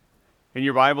In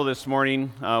your Bible this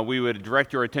morning, we would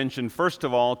direct your attention first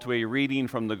of all to a reading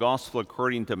from the Gospel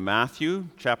according to Matthew,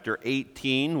 chapter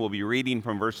 18. We'll be reading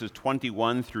from verses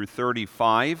 21 through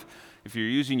 35. If you're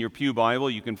using your Pew Bible,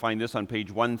 you can find this on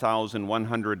page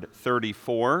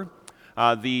 1134.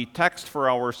 The text for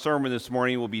our sermon this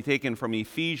morning will be taken from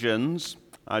Ephesians,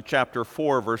 chapter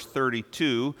 4, verse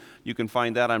 32. You can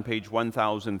find that on page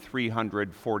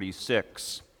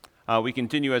 1346. We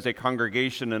continue as a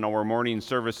congregation in our morning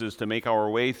services to make our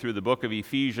way through the book of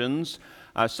Ephesians,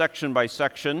 section by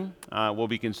section. We'll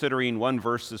be considering one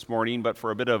verse this morning, but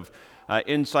for a bit of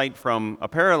insight from a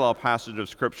parallel passage of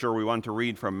Scripture, we want to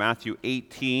read from Matthew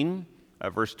 18,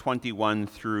 verse 21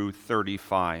 through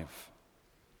 35.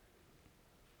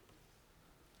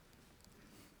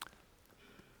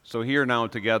 So hear now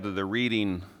together the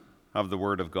reading of the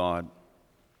Word of God.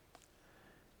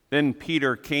 Then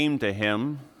Peter came to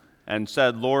him and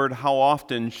said, "Lord, how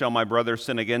often shall my brother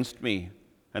sin against me,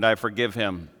 and I forgive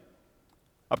him?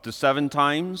 Up to 7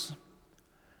 times?"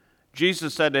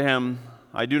 Jesus said to him,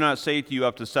 "I do not say to you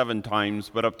up to 7 times,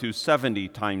 but up to 70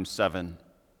 times 7.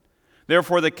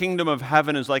 Therefore the kingdom of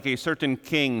heaven is like a certain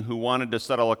king who wanted to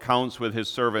settle accounts with his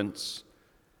servants.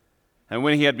 And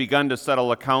when he had begun to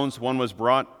settle accounts, one was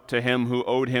brought to him who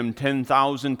owed him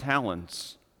 10,000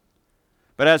 talents.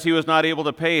 But as he was not able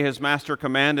to pay, his master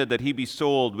commanded that he be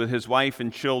sold with his wife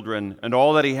and children and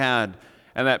all that he had,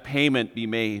 and that payment be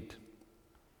made.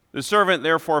 The servant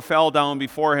therefore fell down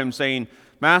before him, saying,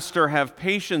 'Master, have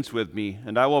patience with me,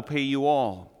 and I will pay you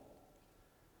all.'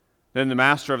 Then the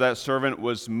master of that servant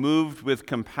was moved with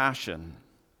compassion,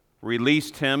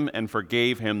 released him, and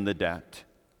forgave him the debt.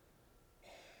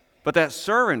 But that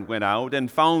servant went out and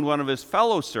found one of his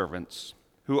fellow servants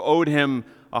who owed him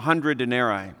 100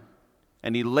 denarii.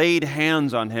 And he laid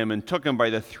hands on him and took him by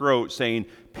the throat, saying,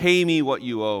 'Pay me what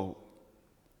you owe.'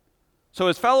 So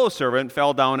his fellow servant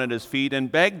fell down at his feet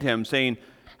and begged him, saying,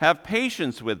 'Have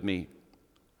patience with me,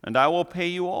 and I will pay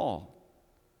you all.'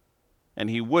 And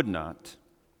he would not,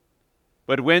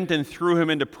 but went and threw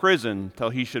him into prison till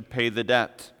he should pay the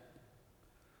debt.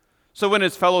 So when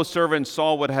his fellow servants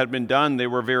saw what had been done, they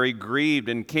were very grieved,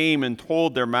 and came and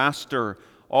told their master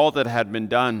all that had been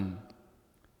done.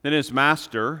 Then his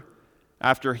master,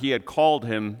 after he had called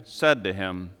him, said to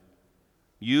him,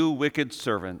 'You wicked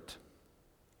servant,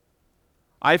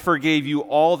 I forgave you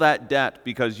all that debt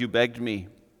because you begged me.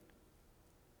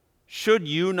 Should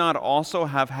you not also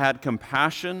have had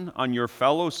compassion on your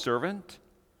fellow servant,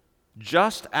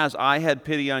 just as I had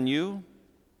pity on you?'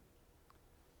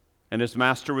 And his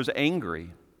master was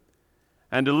angry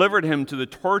and delivered him to the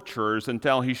torturers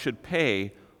until he should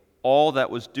pay all that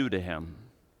was due to him.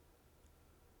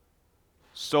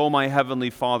 So my heavenly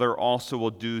Father also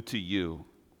will do to you,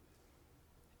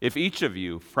 if each of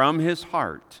you from his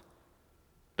heart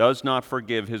does not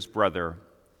forgive his brother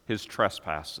his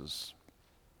trespasses."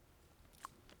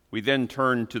 We then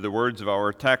turn to the words of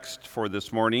our text for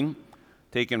this morning,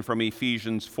 taken from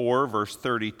Ephesians 4, verse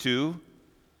 32.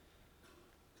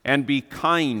 "And be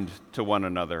kind to one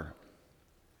another,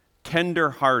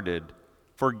 tender-hearted,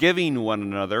 forgiving one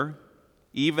another,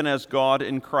 even as God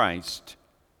in Christ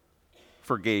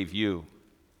forgave you."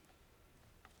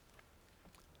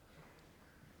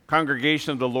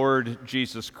 Congregation of the Lord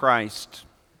Jesus Christ,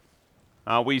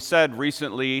 we said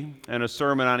recently in a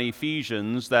sermon on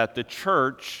Ephesians that the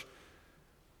church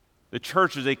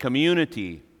is a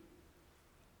community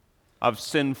of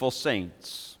sinful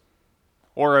saints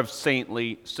or of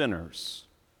saintly sinners.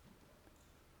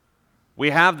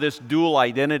 We have this dual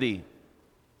identity.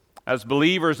 As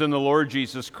believers in the Lord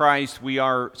Jesus Christ, we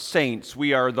are saints.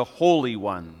 We are the holy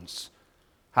ones,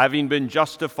 having been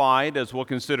justified, as we'll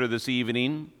consider this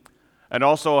evening, and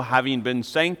also having been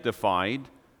sanctified,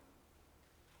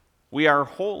 we are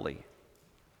holy.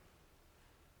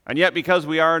 And yet, because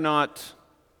we are not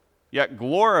yet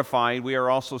glorified, we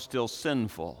are also still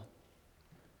sinful.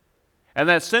 And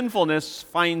that sinfulness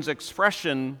finds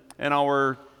expression in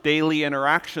our daily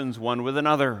interactions one with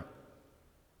another.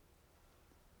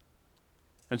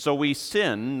 And so we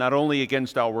sin not only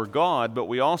against our God, but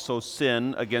we also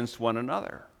sin against one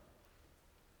another.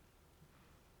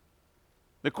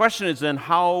 The question is then,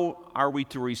 how are we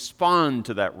to respond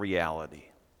to that reality?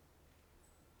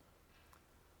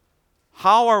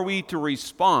 How are we to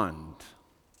respond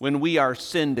when we are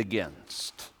sinned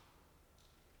against?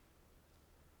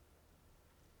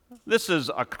 This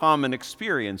is a common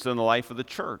experience in the life of the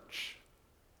church.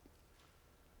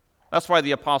 That's why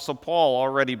the Apostle Paul,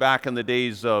 already back in the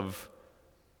days of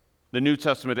the New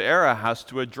Testament era, has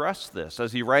to address this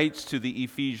as he writes to the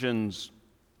Ephesians.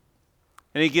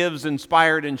 And he gives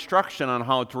inspired instruction on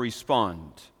how to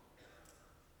respond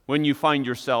when you find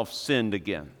yourself sinned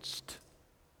against?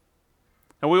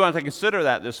 And we want to consider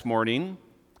that this morning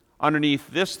underneath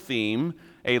this theme,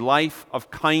 a life of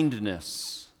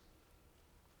kindness.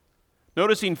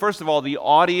 Noticing, first of all, the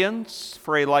audience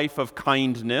for a life of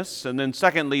kindness, and then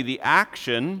secondly, the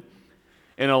action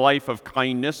in a life of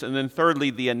kindness, and then thirdly,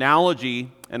 the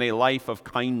analogy in a life of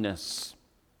kindness.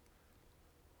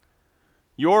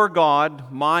 Your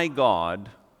God, my God,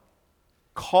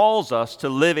 calls us to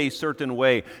live a certain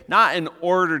way, not in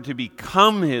order to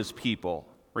become His people.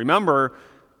 Remember,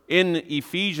 in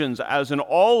Ephesians, as in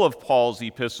all of Paul's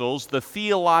epistles, the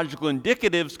theological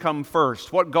indicatives come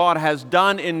first. What God has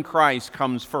done in Christ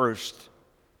comes first.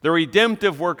 The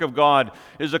redemptive work of God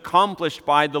is accomplished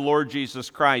by the Lord Jesus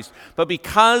Christ. But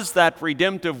because that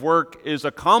redemptive work is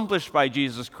accomplished by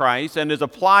Jesus Christ and is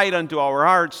applied unto our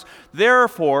hearts,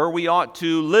 therefore we ought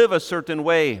to live a certain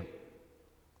way.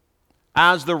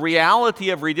 As the reality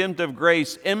of redemptive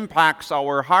grace impacts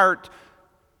our heart,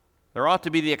 there ought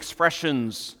to be the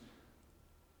expressions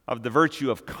of the virtue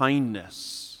of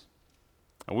kindness.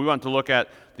 And we want to look at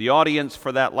the audience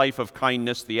for that life of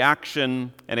kindness, the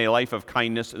action in a life of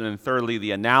kindness, and then thirdly,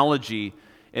 the analogy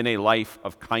in a life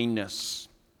of kindness.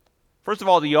 First of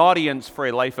all, the audience for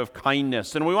a life of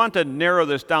kindness. And we want to narrow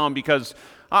this down because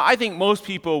I think most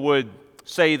people would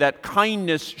say that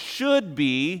kindness should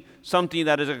be something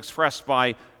that is expressed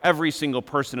by every single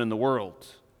person in the world.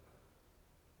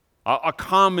 A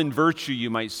common virtue, you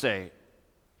might say.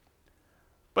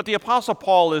 But the Apostle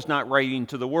Paul is not writing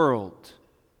to the world.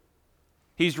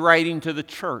 He's writing to the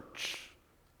church.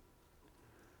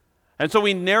 And so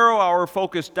we narrow our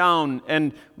focus down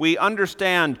and we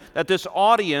understand that this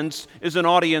audience is an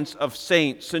audience of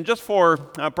saints. And just for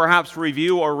perhaps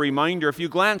review or reminder, if you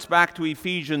glance back to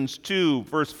Ephesians 2,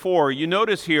 verse 4, you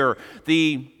notice here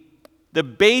the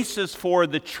basis for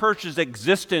the church's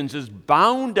existence is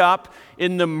bound up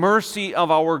in the mercy of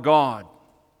our God.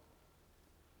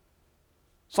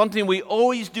 Something we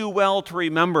always do well to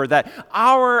remember, that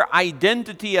our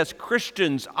identity as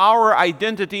Christians, our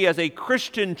identity as a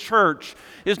Christian church,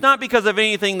 is not because of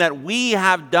anything that we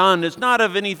have done. It's not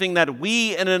of anything that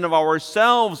we in and of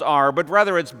ourselves are, but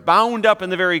rather it's bound up in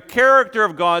the very character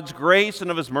of God's grace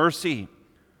and of His mercy.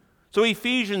 So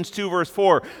Ephesians 2, verse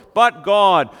 4, but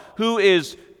God, who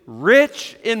is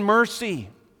rich in mercy,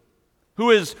 who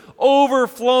is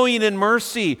overflowing in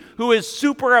mercy, who is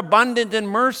superabundant in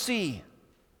mercy,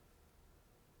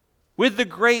 with the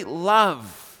great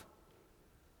love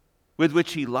with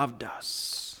which He loved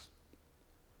us.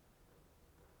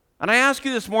 And I ask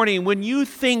you this morning, when you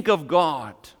think of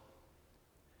God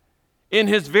in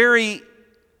His very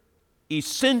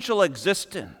essential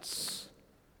existence,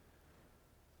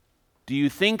 do you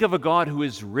think of a God who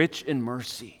is rich in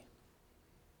mercy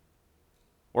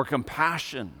or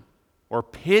compassion or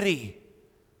pity?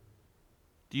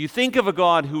 Do you think of a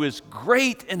God who is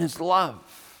great in His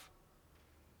love,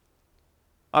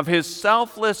 of His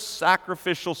selfless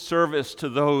sacrificial service to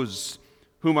those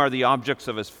whom are the objects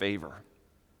of His favor?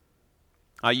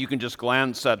 You can just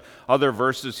glance at other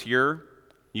verses here.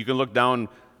 You can look down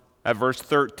at verse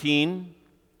 13.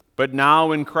 But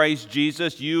now in Christ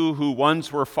Jesus, you who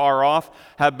once were far off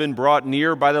have been brought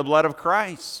near by the blood of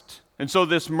Christ. And so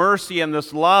this mercy and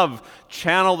this love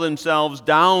channel themselves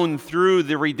down through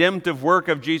the redemptive work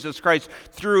of Jesus Christ,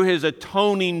 through His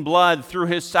atoning blood, through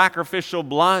His sacrificial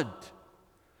blood.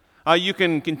 You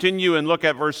can continue and look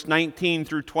at verse 19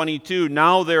 through 22.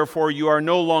 Now, therefore, you are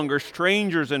no longer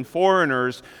strangers and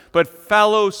foreigners, but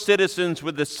fellow citizens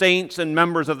with the saints and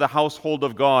members of the household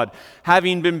of God,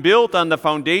 having been built on the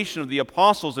foundation of the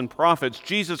apostles and prophets,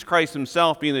 Jesus Christ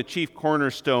Himself being the chief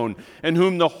cornerstone, in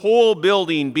whom the whole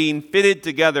building being fitted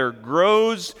together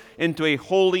grows into a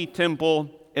holy temple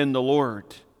in the Lord,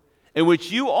 in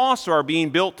which you also are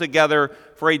being built together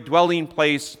for a dwelling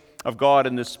place of God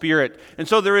in the Spirit. And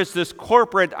so there is this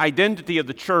corporate identity of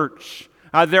the church.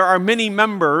 There are many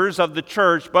members of the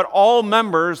church, but all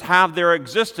members have their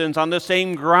existence on the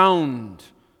same ground.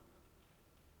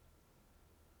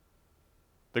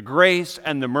 The grace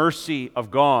and the mercy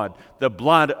of God, the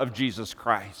blood of Jesus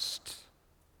Christ.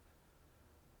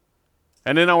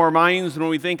 And in our minds, when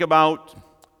we think about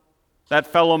that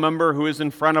fellow member who is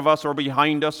in front of us or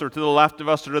behind us or to the left of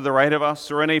us or to the right of us,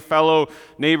 or in a fellow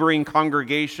neighboring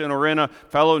congregation or in a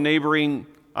fellow neighboring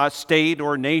state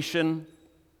or nation,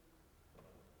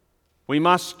 We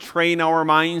must train our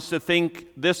minds to think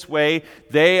this way.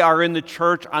 They are in the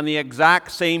church on the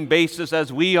exact same basis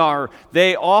as we are.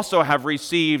 They also have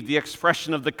received the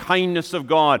expression of the kindness of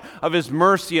God, of His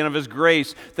mercy and of His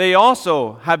grace. They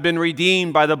also have been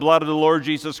redeemed by the blood of the Lord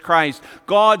Jesus Christ.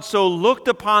 God so looked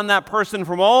upon that person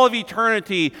from all of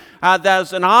eternity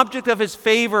as an object of His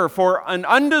favor for an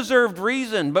undeserved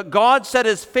reason. But God set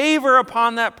His favor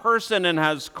upon that person and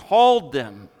has called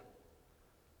them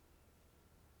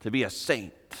to be a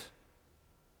saint,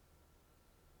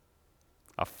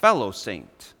 a fellow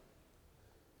saint.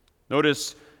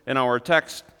 Notice in our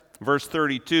text, verse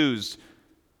 32's,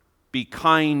 be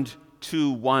kind to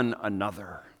one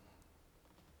another.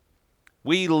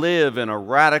 We live in a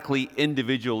radically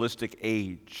individualistic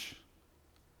age.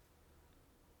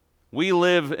 We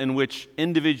live in which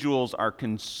individuals are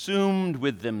consumed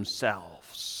with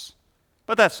themselves.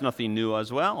 But that's nothing new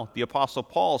as well. The Apostle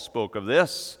Paul spoke of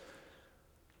this,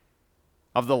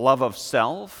 of the love of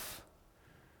self.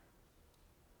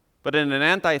 But in an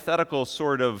antithetical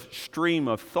sort of stream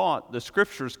of thought, the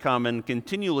Scriptures come and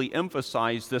continually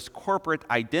emphasize this corporate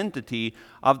identity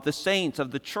of the saints,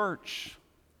 of the church.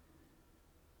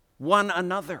 One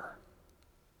another.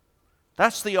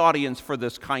 That's the audience for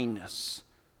this kindness.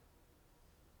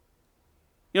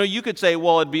 You know, you could say,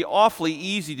 well, it'd be awfully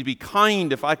easy to be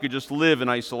kind if I could just live in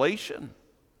isolation.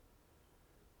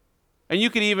 And you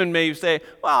could even maybe say,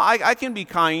 well, I can be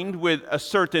kind with a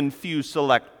certain few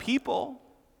select people.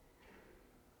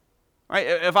 Right?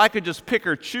 If I could just pick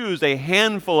or choose a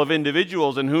handful of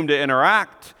individuals in whom to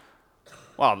interact,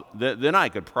 well, then I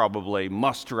could probably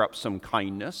muster up some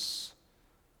kindness.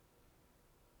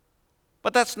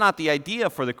 But that's not the idea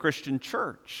for the Christian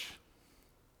church.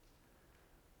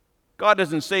 God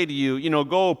doesn't say to you,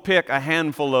 go pick a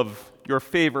handful of your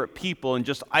favorite people and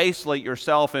just isolate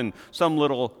yourself in some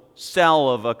little cell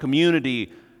of a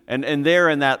community, and there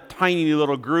in that tiny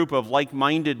little group of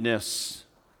like-mindedness,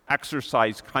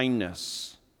 exercise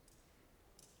kindness.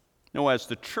 No, as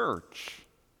the church,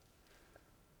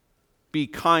 be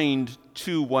kind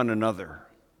to one another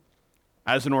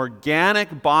as an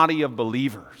organic body of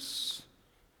believers.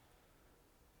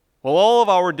 With all of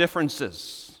our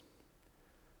differences,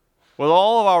 with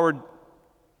all of our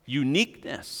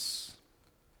uniqueness,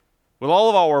 with all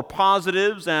of our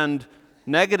positives and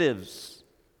negatives,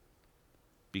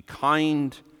 be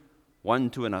kind one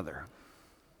to another.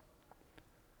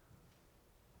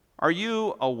 Are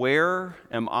you aware,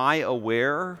 am I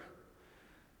aware,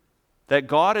 that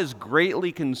God is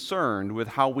greatly concerned with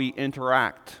how we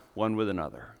interact one with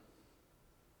another?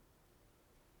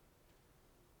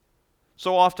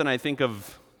 So often I think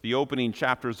of the opening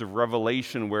chapters of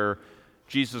Revelation where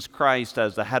Jesus Christ,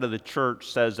 as the head of the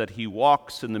church, says that He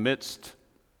walks in the midst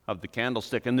of the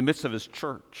candlestick, in the midst of His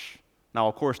church. Now,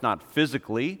 of course, not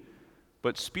physically,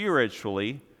 but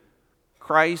spiritually,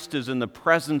 Christ is in the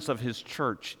presence of His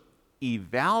church,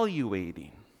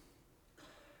 evaluating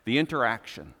the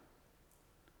interaction.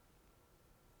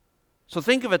 So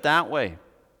think of it that way.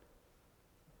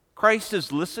 Christ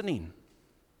is listening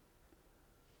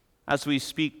as we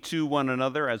speak to one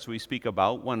another, as we speak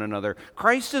about one another.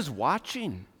 Christ is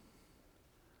watching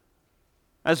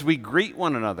as we greet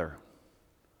one another,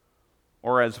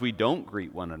 or as we don't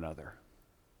greet one another.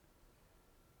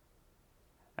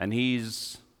 And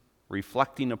He's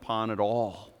reflecting upon it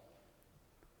all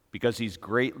because He's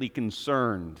greatly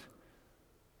concerned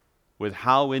with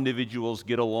how individuals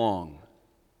get along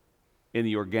in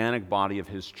the organic body of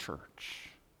His church.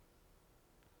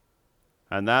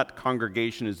 And that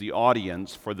congregation is the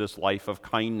audience for this life of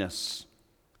kindness.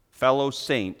 Fellow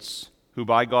saints who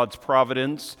by God's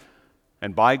providence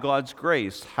and by God's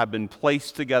grace have been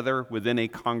placed together within a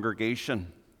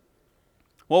congregation.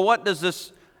 Well, what does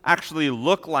this actually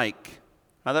look like?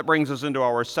 Now that brings us into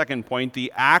our second point.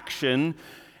 The action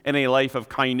in a life of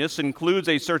kindness includes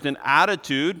a certain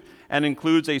attitude and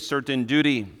includes a certain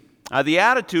duty. The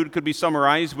attitude could be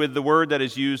summarized with the word that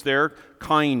is used there,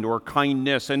 kind or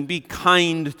kindness, and be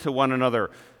kind to one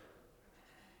another.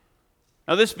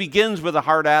 Now this begins with a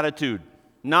heart attitude,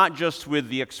 not just with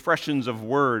the expressions of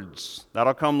words.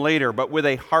 That'll come later, but with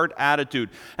a heart attitude.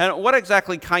 And what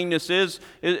exactly kindness is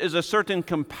a certain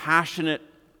compassionate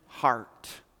heart,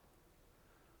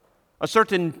 a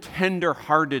certain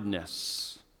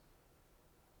tender-heartedness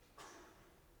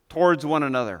towards one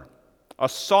another. A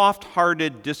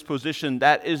soft-hearted disposition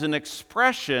that is an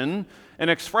expression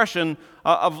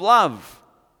of love.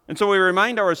 And so we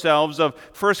remind ourselves of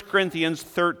 1 Corinthians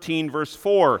 13, verse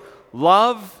 4.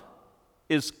 Love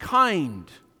is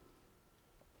kind.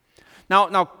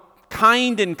 Now,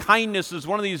 kind and kindness is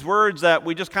one of these words that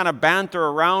we just kind of banter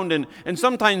around, and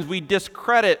sometimes we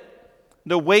discredit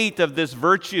the weight of this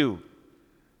virtue.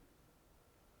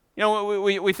 You know,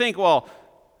 we think, well,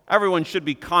 everyone should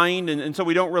be kind, and so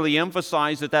we don't really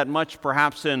emphasize it that much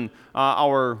perhaps in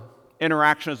our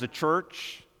interaction as a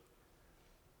church.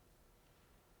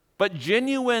 But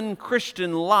genuine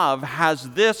Christian love has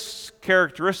this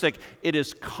characteristic: it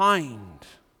is kind.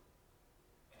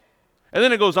 And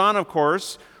then it goes on, of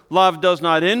course, love does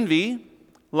not envy,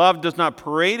 love does not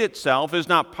parade itself, is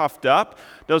not puffed up,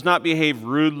 does not behave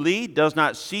rudely, does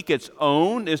not seek its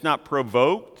own, is not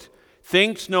provoked,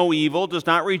 thinks no evil, does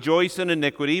not rejoice in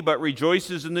iniquity, but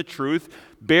rejoices in the truth,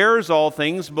 bears all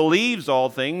things, believes all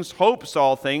things, hopes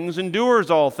all things, endures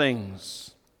all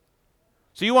things.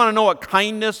 So you want to know what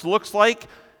kindness looks like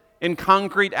in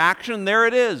concrete action? There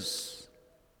it is.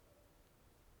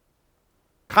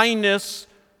 Kindness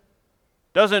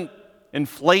doesn't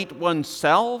inflate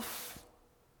oneself,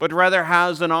 but rather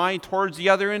has an eye towards the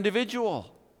other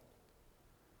individual.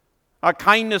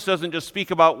 Kindness doesn't just speak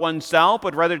about oneself,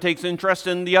 but rather takes interest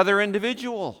in the other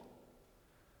individual.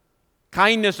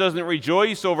 Kindness doesn't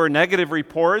rejoice over negative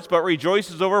reports, but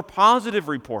rejoices over positive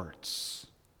reports.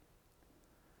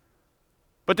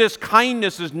 But this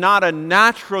kindness is not a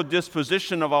natural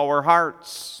disposition of our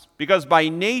hearts. Because by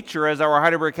nature, as our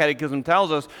Heidelberg Catechism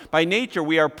tells us, by nature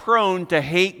we are prone to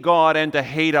hate God and to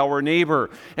hate our neighbor.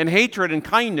 And hatred and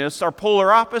kindness are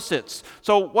polar opposites.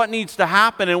 So what needs to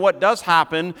happen, and what does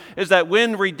happen, is that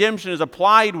when redemption is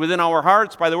applied within our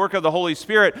hearts by the work of the Holy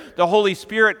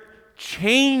Spirit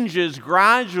changes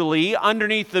gradually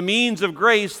underneath the means of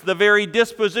grace the very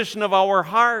disposition of our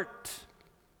heart.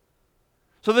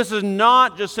 So this is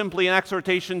not just simply an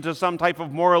exhortation to some type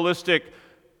of moralistic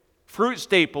fruit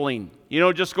stapling. You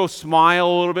know, just go smile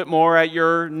a little bit more at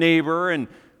your neighbor and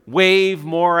wave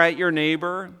more at your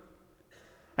neighbor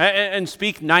and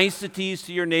speak niceties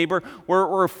to your neighbor.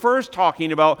 We're first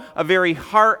talking about a very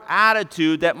heart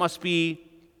attitude that must be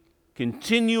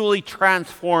continually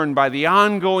transformed by the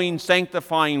ongoing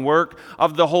sanctifying work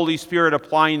of the Holy Spirit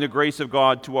applying the grace of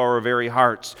God to our very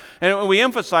hearts. And we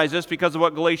emphasize this because of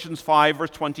what Galatians 5 verse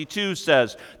 22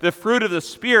 says. The fruit of the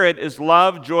Spirit is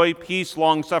love, joy, peace,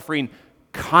 long-suffering,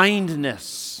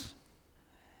 kindness.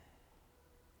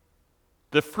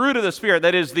 The fruit of the Spirit,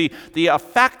 that is the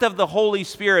effect of the Holy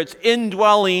Spirit's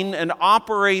indwelling and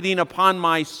operating upon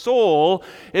my soul,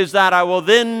 is that I will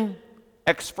then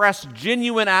express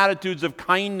genuine attitudes of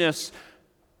kindness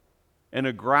in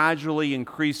a gradually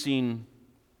increasing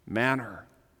manner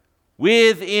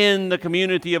within the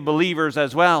community of believers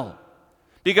as well.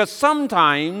 Because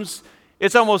sometimes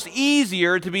it's almost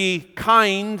easier to be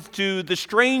kind to the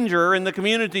stranger in the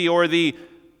community or the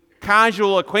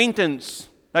casual acquaintance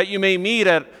that you may meet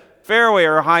at Fairway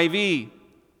or Hy-Vee,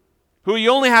 who you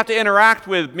only have to interact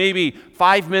with maybe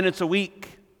 5 minutes a week.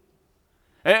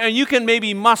 And you can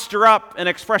maybe muster up an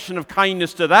expression of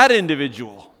kindness to that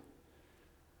individual.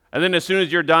 And then as soon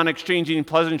as you're done exchanging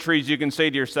pleasantries, you can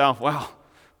say to yourself, well,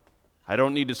 I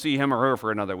don't need to see him or her for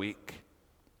another week.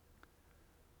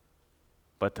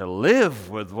 But to live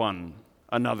with one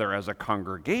another as a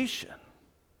congregation,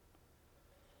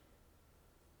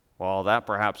 well, that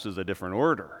perhaps is a different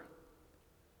order.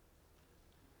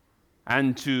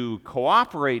 And to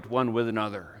cooperate one with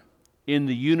another in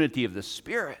the unity of the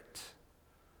Spirit,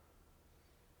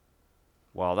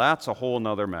 well, that's a whole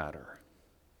nother matter.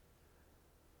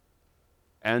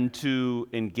 And to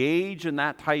engage in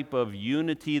that type of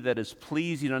unity that is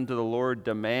pleasing unto the Lord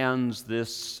demands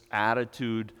this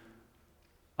attitude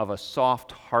of a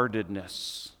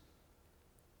soft-heartedness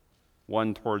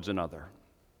one towards another.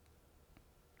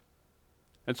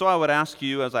 And so I would ask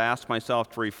you, as I ask myself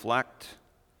to reflect,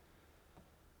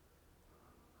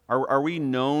 are we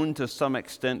known to some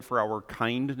extent for our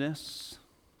kindness?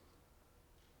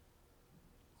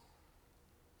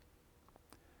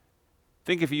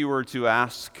 Think if you were to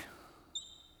ask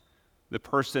the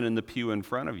person in the pew in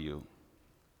front of you,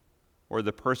 or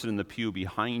the person in the pew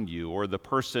behind you, or the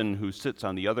person who sits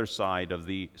on the other side of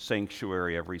the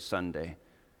sanctuary every Sunday,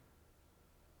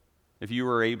 if you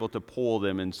were able to poll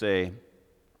them and say,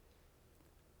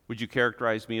 would you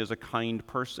characterize me as a kind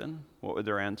person? What would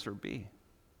their answer be?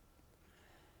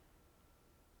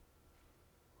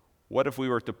 What if we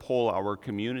were to poll our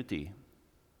community?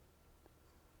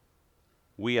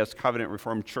 We as Covenant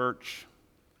Reformed Church,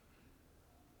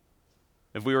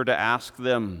 if we were to ask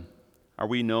them, are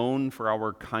we known for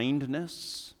our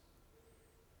kindness?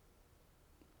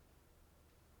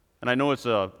 And I know it's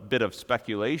a bit of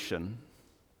speculation,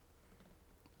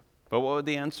 but what would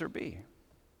the answer be?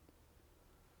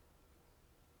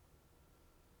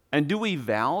 And do we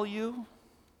value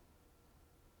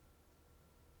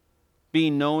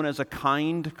being known as a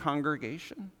kind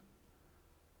congregation?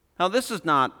 Now, this is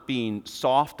not being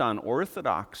soft on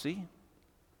orthodoxy.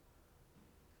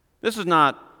 This is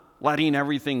not letting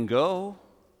everything go.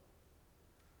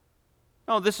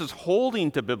 No, this is holding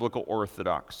to biblical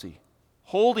orthodoxy,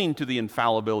 holding to the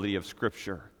infallibility of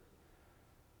Scripture,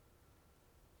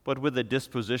 but with a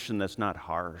disposition that's not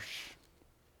harsh,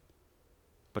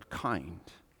 but kind,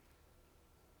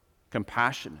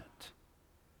 compassionate,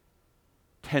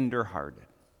 tender-hearted.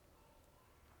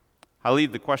 I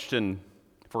leave the question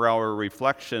for our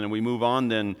reflection, and we move on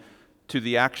then to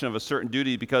the action of a certain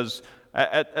duty, because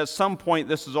at some point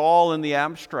this is all in the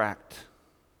abstract.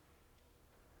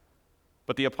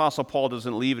 But the Apostle Paul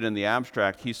doesn't leave it in the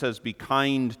abstract. He says, be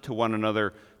kind to one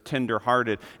another,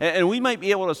 tender-hearted. And we might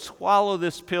be able to swallow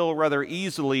this pill rather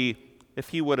easily if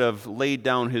he would have laid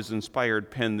down his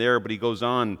inspired pen there, but he goes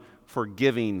on,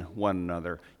 forgiving one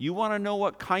another. You want to know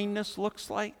what kindness looks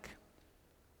like?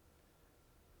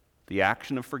 The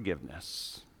action of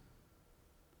forgiveness.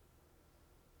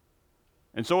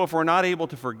 And so if we're not able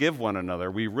to forgive one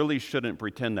another, we really shouldn't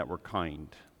pretend that we're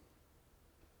kind.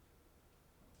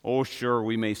 Oh, sure,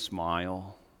 we may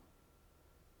smile.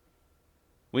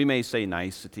 We may say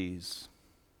niceties.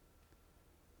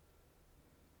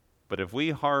 But if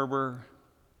we harbor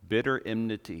bitter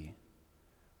enmity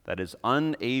that is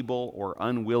unable or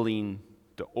unwilling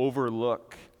to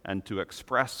overlook and to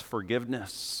express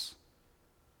forgiveness,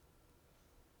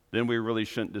 then we really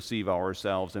shouldn't deceive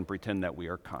ourselves and pretend that we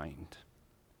are kind.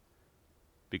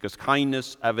 Because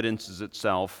kindness evidences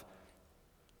itself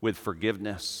with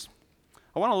forgiveness.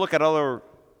 I want to look at other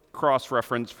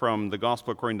cross-reference from the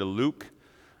Gospel according to Luke,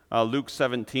 Luke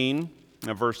 17,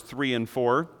 verse 3 and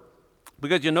 4.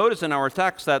 Because you notice in our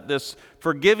text that this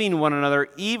forgiving one another,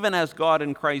 even as God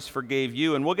in Christ forgave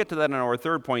you, and we'll get to that in our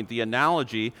third point, the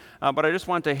analogy, but I just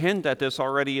want to hint at this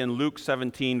already in Luke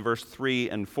 17, verse 3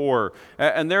 and 4.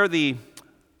 And there the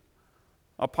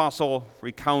apostle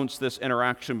recounts this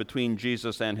interaction between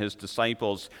Jesus and his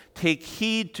disciples. Take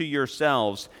heed to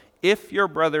yourselves. If your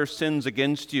brother sins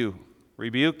against you,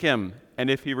 rebuke him, and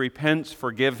if he repents,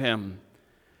 forgive him.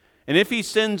 And if he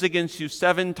sins against you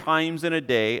 7 times in a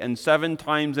day, and 7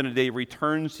 times in a day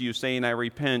returns to you saying, I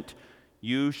repent,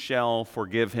 you shall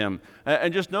forgive him.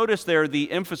 And just notice there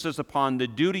the emphasis upon the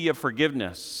duty of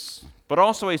forgiveness, but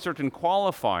also a certain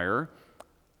qualifier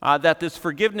that this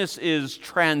forgiveness is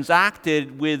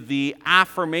transacted with the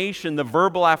affirmation, the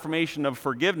verbal affirmation of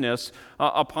forgiveness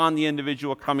upon the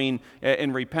individual coming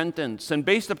in repentance. And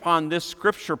based upon this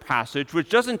scripture passage, which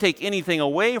doesn't take anything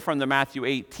away from the Matthew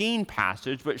 18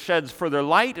 passage, but sheds further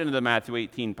light into the Matthew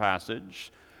 18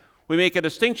 passage, we make a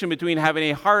distinction between having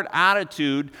a heart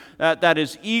attitude that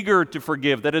is eager to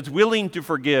forgive, that is willing to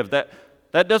forgive, that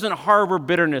doesn't harbor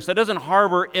bitterness, that doesn't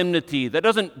harbor enmity, that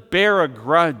doesn't bear a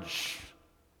grudge.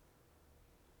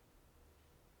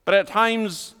 But at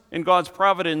times in God's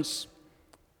providence,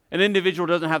 an individual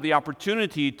doesn't have the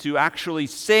opportunity to actually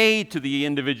say to the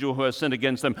individual who has sinned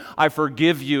against them, I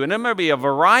forgive you. And there may be a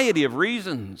variety of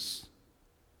reasons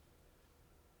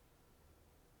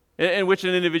in which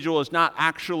an individual is not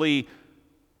actually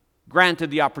granted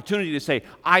the opportunity to say,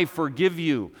 I forgive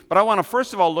you. But I want to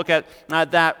first of all look at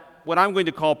that, what I'm going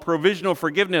to call provisional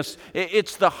forgiveness.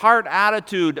 It's the heart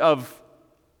attitude of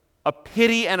a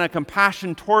pity and a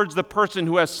compassion towards the person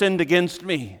who has sinned against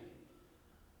me.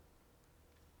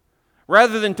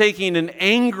 Rather than taking an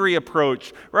angry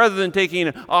approach, rather than taking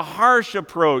a harsh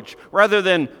approach, rather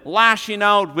than lashing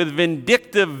out with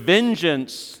vindictive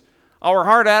vengeance, our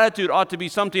heart attitude ought to be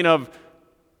something of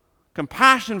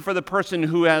compassion for the person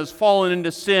who has fallen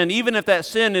into sin, even if that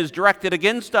sin is directed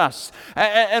against us.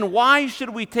 And why should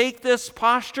we take this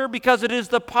posture? Because it is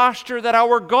the posture that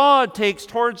our God takes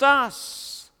towards us.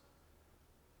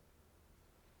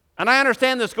 And I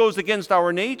understand this goes against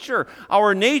our nature.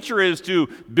 Our nature is to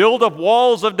build up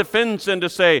walls of defense and to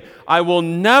say, I will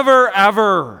never,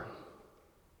 ever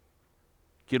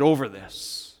get over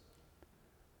this.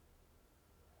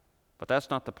 But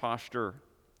that's not the posture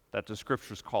that the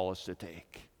Scriptures call us to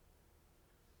take.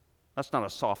 That's not a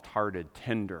soft-hearted,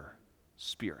 tender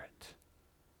spirit.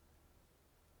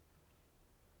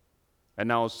 And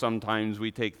now sometimes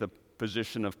we take the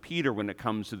position of Peter when it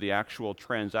comes to the actual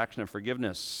transaction of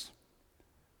forgiveness.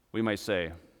 We might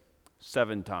say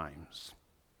 7 times,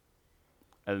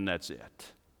 and then that's it.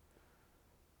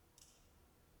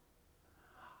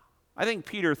 I think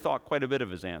Peter thought quite a bit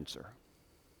of his answer.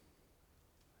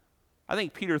 I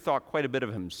think Peter thought quite a bit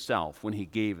of himself when he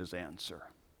gave his answer.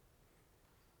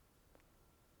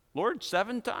 Lord,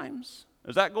 7 times?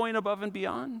 Is that going above and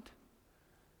beyond?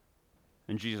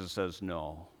 And Jesus says,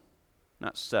 no.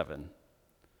 Not 7,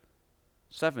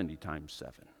 70 times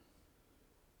 7.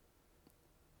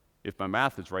 If my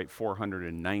math is right,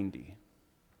 490.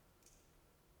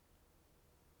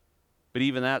 But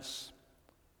even that's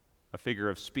a figure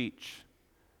of speech.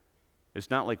 It's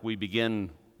not like we begin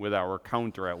with our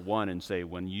counter at 1 and say,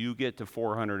 when you get to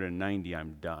 490,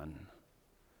 I'm done.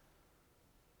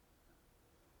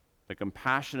 The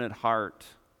compassionate heart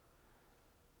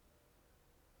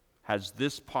has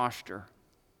this posture,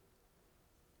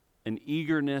 an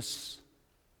eagerness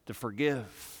to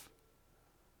forgive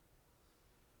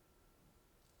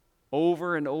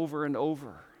over and over and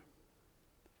over.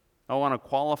 I want to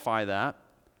qualify that.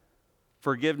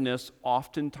 Forgiveness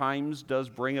oftentimes does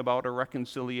bring about a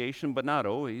reconciliation, but not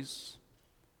always.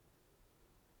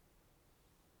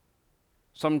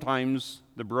 Sometimes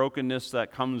the brokenness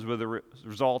that comes with the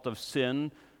result of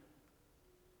sin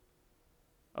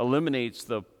eliminates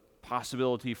the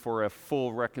possibility for a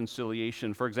full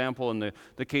reconciliation. For example, in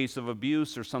the case of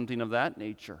abuse or something of that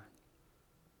nature.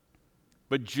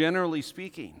 But generally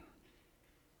speaking,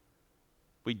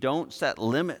 we don't set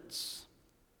limits.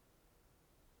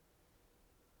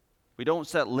 We don't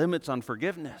set limits on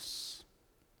forgiveness.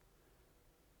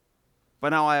 But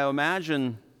now I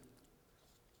imagine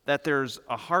that there's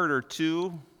a heart or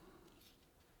two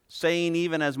saying,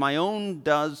 even as my own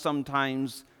does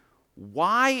sometimes,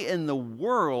 why in the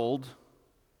world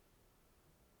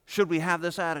should we have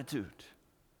this attitude?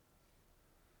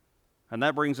 And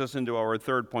that brings us into our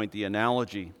third point, the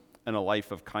analogy and a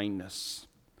life of kindness.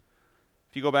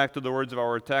 If you go back to the words of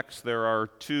our text, there are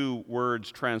two words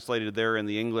translated there in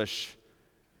the English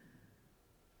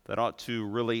that ought to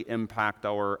really impact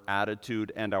our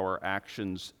attitude and our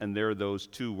actions, and they're those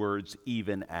two words,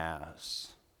 even as.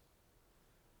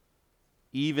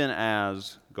 Even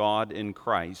as God in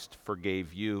Christ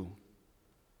forgave you.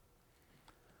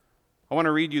 I want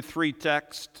to read you three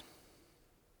texts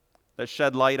that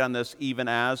shed light on this even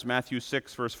as. Matthew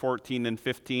 6, verse 14 and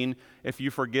 15. If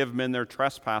you forgive men their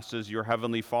trespasses, your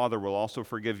heavenly Father will also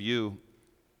forgive you.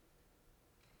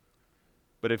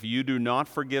 But if you do not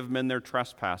forgive men their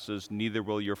trespasses, neither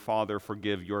will your Father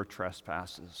forgive your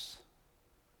trespasses.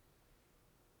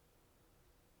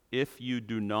 If you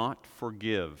do not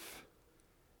forgive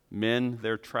men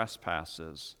their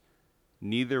trespasses,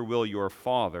 neither will your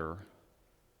Father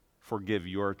forgive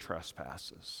your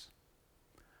trespasses.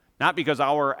 Not because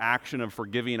our action of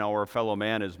forgiving our fellow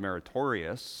man is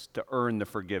meritorious to earn the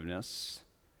forgiveness,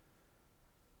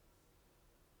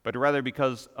 but rather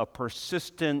because a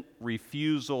persistent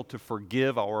refusal to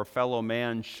forgive our fellow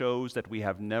man shows that we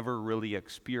have never really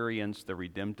experienced the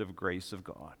redemptive grace of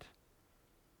God.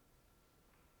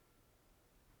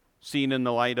 Seen in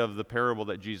the light of the parable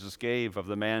that Jesus gave of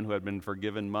the man who had been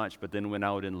forgiven much, but then went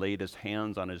out and laid his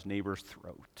hands on his neighbor's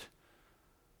throat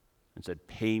and said,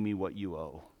 "Pay me what you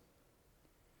owe."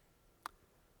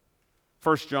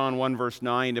 1 John 1, verse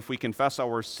 9, if we confess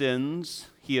our sins,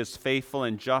 he is faithful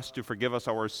and just to forgive us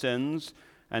our sins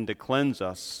and to cleanse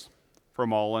us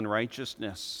from all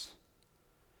unrighteousness.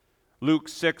 Luke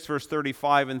 6, verse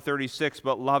 35 and 36,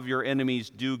 but love your enemies,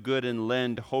 do good and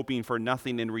lend, hoping for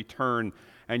nothing in return,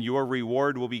 and your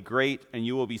reward will be great, and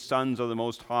you will be sons of the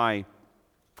Most High.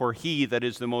 For he that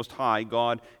is the Most High,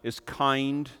 God, is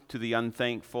kind to the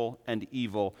unthankful and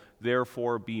evil.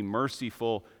 Therefore be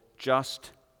merciful,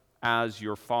 just as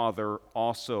your Father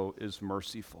also is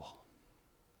merciful.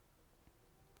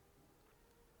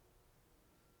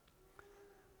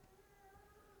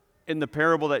 In the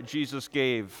parable that Jesus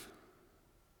gave,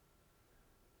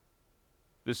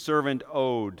 the servant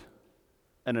owed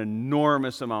an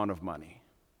enormous amount of money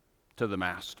to the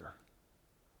master.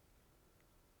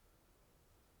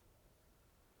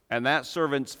 And that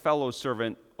servant's fellow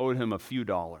servant owed him a few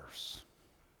dollars.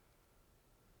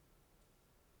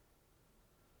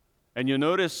 And you'll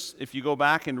notice, if you go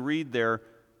back and read there,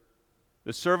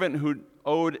 the servant who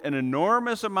owed an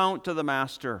enormous amount to the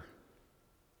master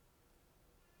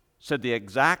said the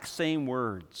exact same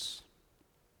words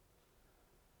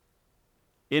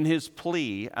in his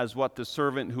plea as what the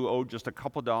servant who owed just a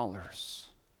couple dollars.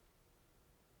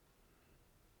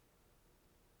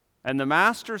 And the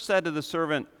master said to the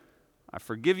servant, I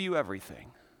forgive you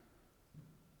everything.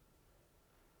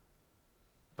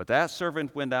 But that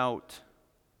servant went out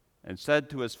and said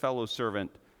to his fellow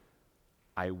servant,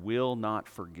 I will not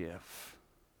forgive.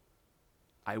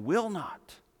 I will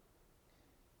not.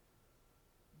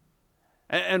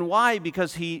 And why?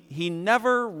 Because he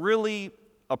never really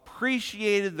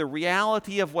appreciated the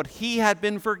reality of what he had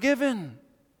been forgiven.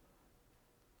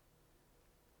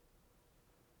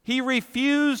 He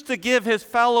refused to give his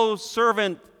fellow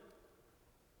servant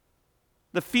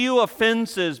the few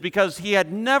offenses because he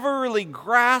had never really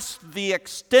grasped the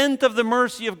extent of the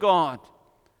mercy of God.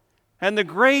 and the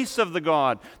grace of the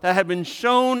God that had been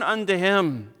shown unto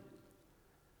him.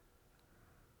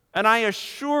 And I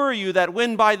assure you that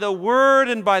when by the Word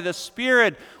and by the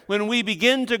Spirit, when we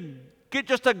begin to get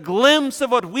just a glimpse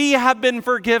of what we have been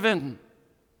forgiven,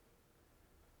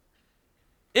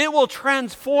 it will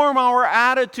transform our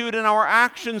attitude and our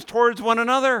actions towards one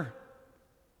another.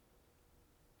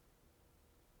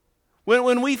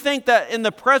 When we think that in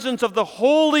the presence of the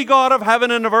holy God of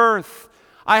heaven and of earth,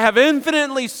 I have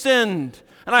infinitely sinned,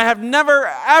 and I have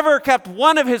never, ever kept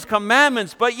one of his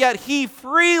commandments, but yet he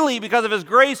freely, because of his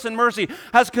grace and mercy,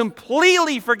 has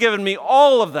completely forgiven me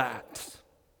all of that.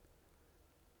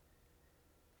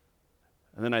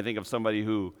 And then I think of somebody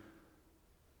who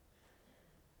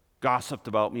gossiped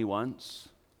about me once,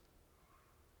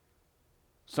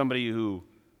 somebody who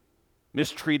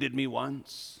mistreated me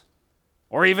once,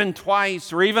 or even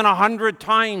twice, or even 100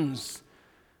 times.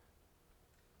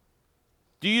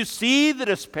 Do you see the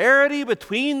disparity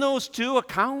between those two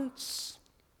accounts?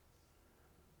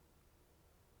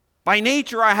 By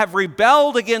nature, I have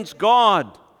rebelled against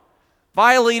God,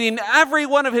 violating every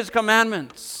one of his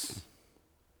commandments.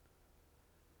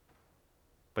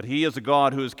 But he is a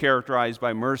God who is characterized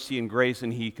by mercy and grace,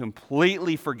 and he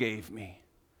completely forgave me.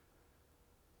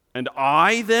 And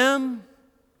I, then,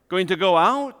 going to go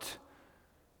out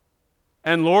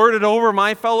and lord it over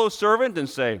my fellow servant and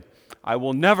say, I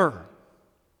will never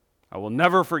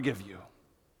forgive you.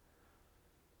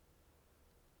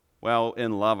 Well,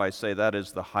 in love, I say that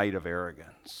is the height of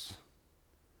arrogance.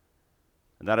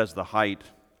 And that is the height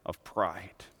of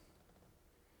pride.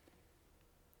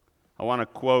 I want to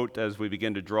quote, as we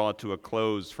begin to draw to a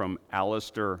close, from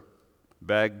Alistair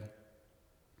Begg.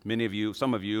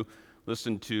 Some of you,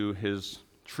 listened to his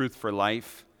Truth for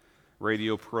Life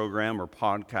radio program or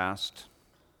podcast.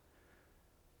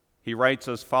 He writes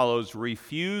as follows: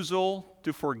 refusal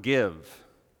to forgive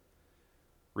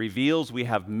reveals we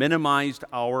have minimized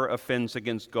our offense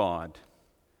against God,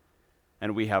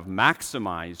 and we have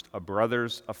maximized a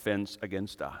brother's offense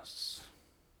against us.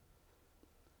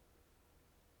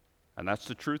 And that's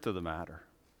the truth of the matter.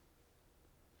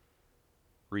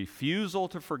 Refusal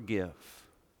to forgive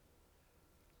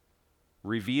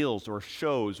reveals or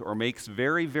shows or makes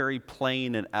very, very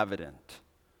plain and evident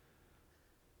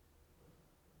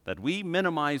that we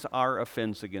minimize our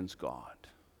offense against God.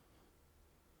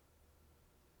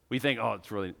 We think, oh, it's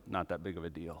really not that big of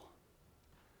a deal,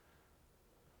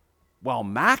 while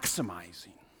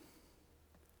maximizing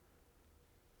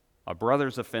a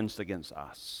brother's offense against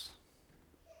us.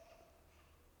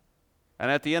 And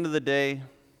at the end of the day,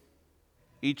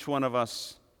 each one of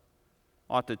us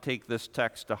ought to take this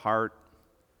text to heart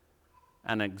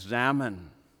and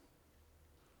examine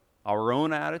our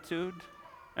own attitude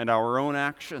and our own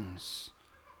actions.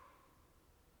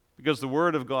 Because the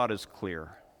Word of God is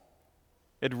clear.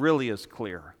 It really is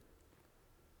clear.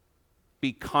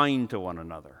 Be kind to one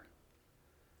another,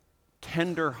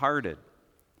 tender-hearted,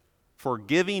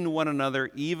 forgiving one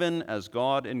another even as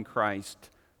God in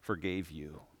Christ forgave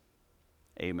you.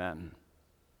 Amen.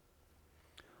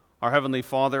 Our Heavenly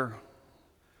Father,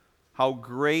 how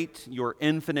great your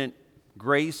infinite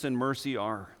grace and mercy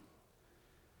are,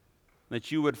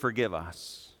 that you would forgive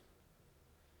us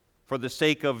for the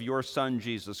sake of your Son,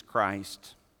 Jesus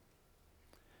Christ.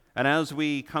 And as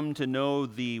we come to know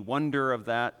the wonder of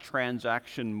that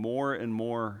transaction more and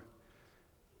more,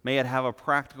 may it have a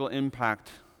practical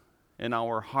impact in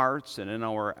our hearts and in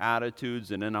our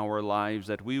attitudes and in our lives,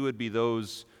 that we would be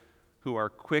those who are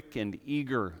quick and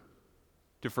eager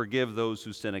to forgive those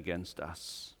who sin against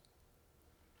us.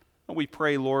 And we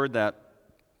pray, Lord, that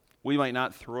we might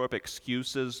not throw up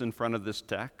excuses in front of this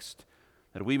text,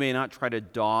 that we may not try to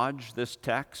dodge this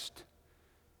text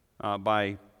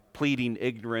by pleading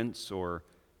ignorance or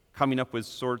coming up with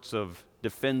sorts of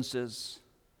defenses,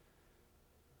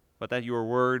 but that your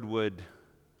word would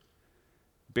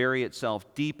bury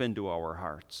itself deep into our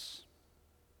hearts,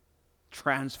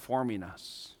 transforming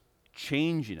us,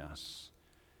 changing us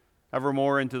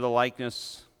evermore into the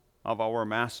likeness of our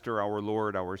Master, our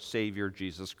Lord, our Savior,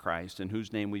 Jesus Christ, in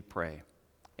whose name we pray.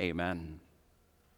 Amen.